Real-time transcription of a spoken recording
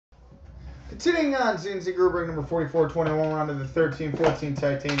Continuing on, CNC Group break number 4421, round of the 13-14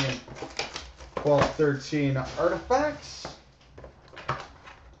 titanium, 12-13 artifacts.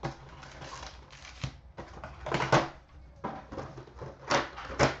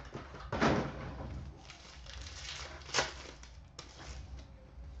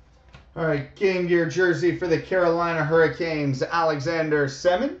 All right, Game Gear jersey for the Carolina Hurricanes, Alexander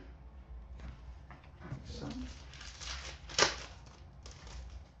Semin.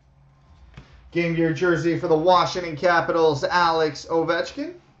 Game Gear jersey for the Washington Capitals, Alex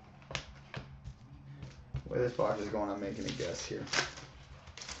Ovechkin. The way this box is going, I'm making a guess here.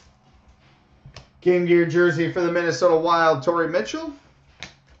 Game Gear jersey for the Minnesota Wild, Torrey Mitchell.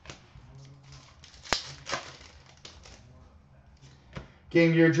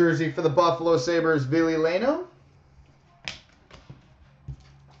 Game Gear jersey for the Buffalo Sabres, Billy Leno.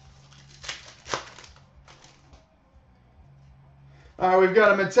 We've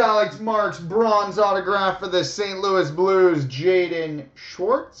got a Metallics Marks bronze autograph for the St. Louis Blues, Jaden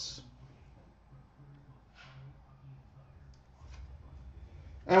Schwartz.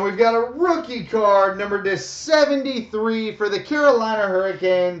 And we've got a rookie card, number to 73 for the Carolina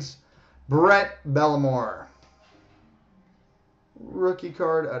Hurricanes, Brett Bellemore. Rookie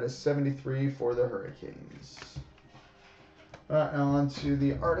card out of 73 for the Hurricanes. Now on to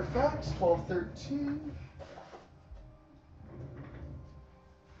the artifacts, 12-13.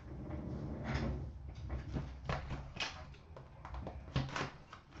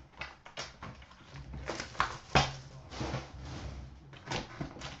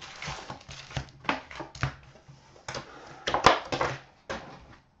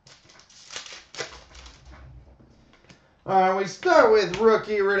 We start with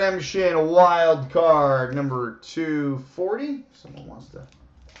Rookie Redemption Wild Card number 240. Someone wants to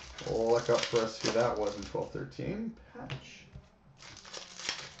look up for us who that was in 12-13. Patch.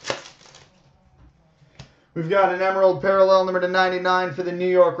 We've got an Emerald Parallel number to 99 for the New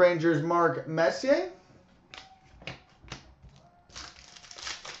York Rangers, Mark Messier.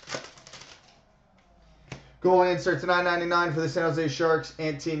 Goalie insert to 999 for the San Jose Sharks,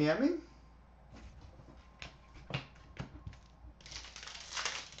 Antiniemi.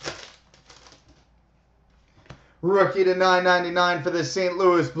 Rookie to 999 for the St.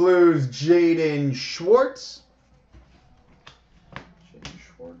 Louis Blues, Jaden Schwartz.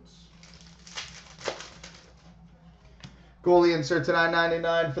 Goalie insert to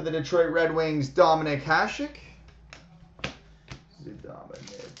 999 for the Detroit Red Wings, Dominic Hasek.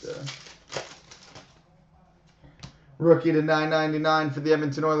 Rookie to 999 for the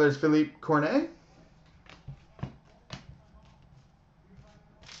Edmonton Oilers, Philippe Cornet.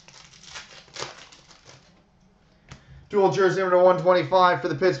 Dual jersey number 125 for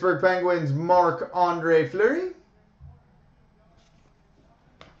the Pittsburgh Penguins, Marc-Andre Fleury.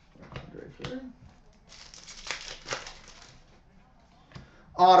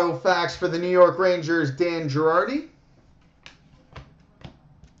 Auto fax for the New York Rangers, Dan Girardi.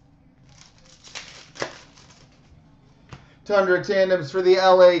 Tundra tandems for the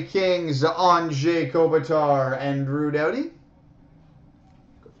LA Kings, Anze Kopitar and Drew Doughty.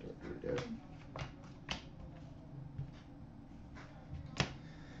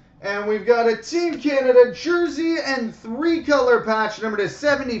 And we've got a Team Canada jersey and 3-color patch number to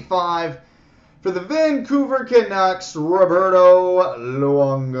 75 for the Vancouver Canucks, Roberto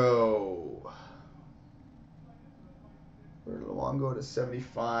Luongo. Roberto Luongo to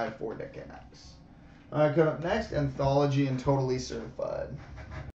 75 for the Canucks. Coming up next, Anthology and Totally Certified.